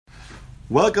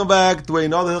Welcome back to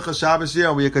another Hilchos Shabbos here,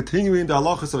 and we are continuing the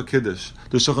halachas of Kiddush.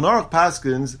 The Shulchan Aruch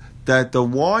paskins that the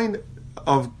wine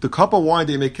of the cup of wine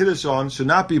they make Kiddush on should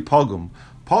not be pagum.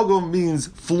 Pagum means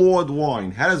flawed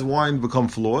wine. How does wine become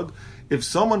flawed? If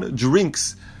someone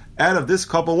drinks out of this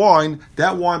cup of wine,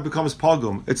 that wine becomes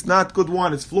pagum. It's not good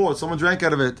wine, it's flawed. Someone drank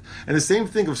out of it. And the same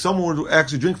thing if someone would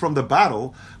actually drink from the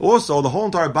bottle, also the whole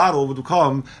entire bottle would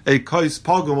become a Kos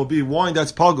Pagum, will be wine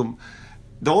that's pagum.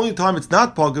 The only time it's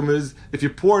not pagum is if you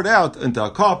pour it out into a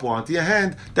cup or onto your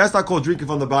hand. That's not called drinking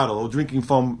from the bottle or drinking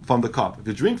from the cup. If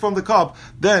you drink from the cup,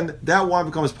 then that wine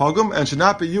becomes pagum and should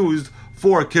not be used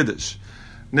for a Kiddush.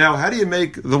 Now, how do you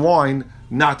make the wine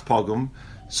not pagum?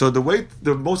 So the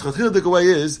most chachildik way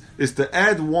is to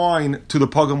add wine to the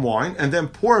pagum wine and then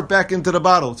pour it back into the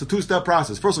bottle. It's a two-step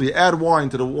process. First of all, you add wine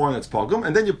to the wine that's pagum,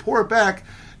 and then you pour it back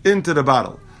into the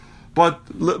bottle. But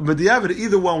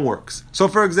either one works. So,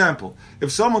 for example, if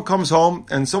someone comes home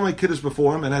and someone kiddush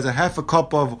before him and has a half a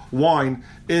cup of wine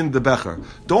in the becher,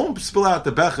 don't spill out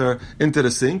the becher into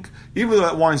the sink. Even though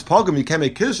that wine's pagum, you can't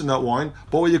make kiddush in that wine.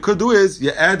 But what you could do is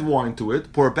you add wine to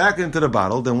it, pour it back into the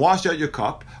bottle, then wash out your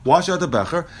cup, wash out the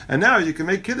becher, and now you can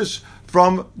make kiddush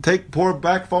pour it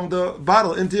back from the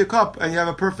bottle into your cup, and you have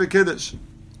a perfect kiddush.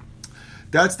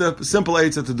 That's the simple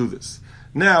eitzah to do this.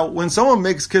 Now, when someone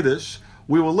makes kiddush,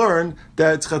 we will learn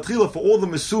that it's chatchila for all the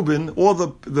mesubin, all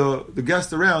the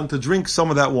guests around, to drink some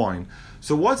of that wine.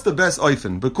 So what's the best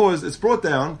oifen? Because it's brought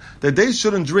down that they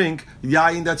shouldn't drink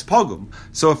yayin that's pagum.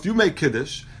 So if you make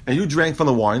kiddush and you drank from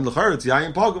the wine, l'chayr it's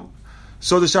yayin pagum.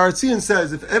 So the Sharatzian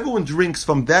says if everyone drinks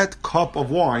from that cup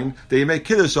of wine that you make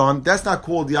kiddush on, that's not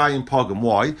called yayin pagum.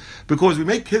 Why? Because we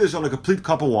make kiddush on a complete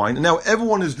cup of wine, and now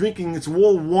everyone is drinking. It's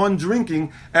all one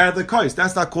drinking out of the kais.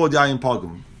 That's not called yayin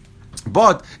pagum.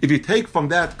 But if you take from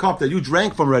that cup that you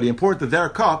drank from already and pour it to their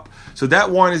cup, so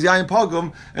that wine is yayin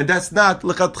pagum, and that's not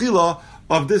lechatchila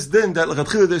of this din that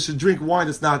lechatchila they should drink wine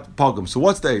that's not pagum. So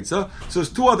what's the eitzah? So there's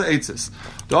two other eitzahs.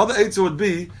 The other eitzah would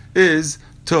be is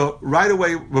to right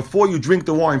away before you drink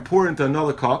the wine, pour it into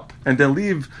another cup and then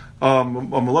leave a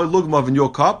malay lugmav in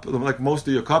your cup, like most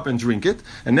of your cup, and drink it.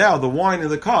 And now the wine in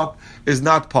the cup is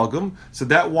not pagum, so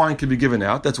that wine can be given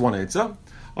out. That's one eitzah.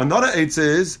 Another eitzah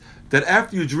is that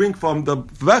after you drink from the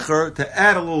becher, to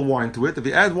add a little wine to it. If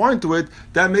you add wine to it,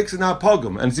 that makes it not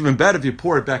pagum. And it's even better if you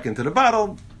pour it back into the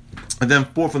bottle, and then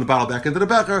pour from the bottle back into the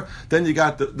becher. Then you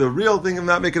got the real thing of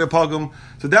not making it pagum.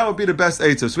 So that would be the best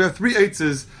eitzah. So we have three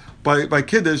eitzahs by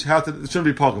Kiddush, it shouldn't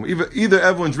be pagum. Either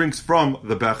everyone drinks from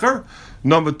the becher.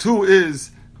 Number two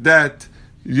is that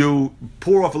you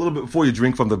pour off a little bit before you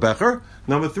drink from the becher.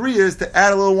 Number three is to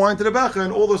add a little wine to the becher,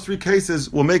 and all those three cases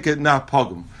will make it not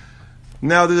pagum.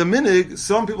 Now, there's a minig,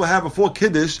 some people have before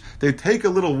Kiddush, they take a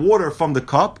little water from the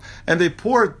cup and they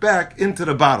pour it back into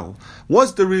the bottle.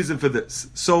 What's the reason for this?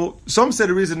 So, some say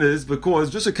the reason is because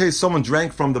just in case someone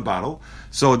drank from the bottle,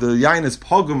 so the yain is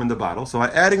pagum in the bottle, so by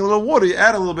adding a little water, you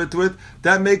add a little bit to it,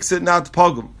 that makes it not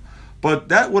pagum. But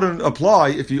that wouldn't apply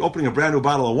if you're opening a brand new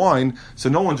bottle of wine, so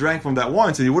no one drank from that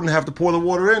wine, so you wouldn't have to pour the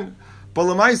water in. But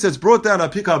Lamaisa, it's brought down a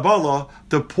pikabala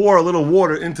to pour a little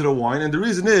water into the wine, and the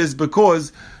reason is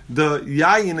because the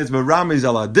yayin is meramiz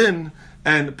aladin,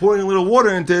 and pouring a little water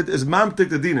into it is mamtik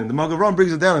the dinin. The Magavan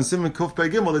brings it down in Simon Kos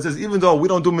Pagum that says even though we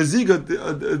don't do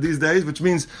meziga these days, which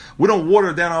means we don't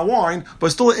water down our wine,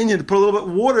 but still in Indian to put a little bit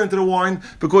of water into the wine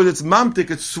because it's mamtik,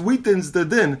 it sweetens the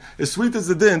din. It sweetens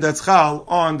the din that's chal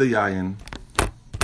on the yayin.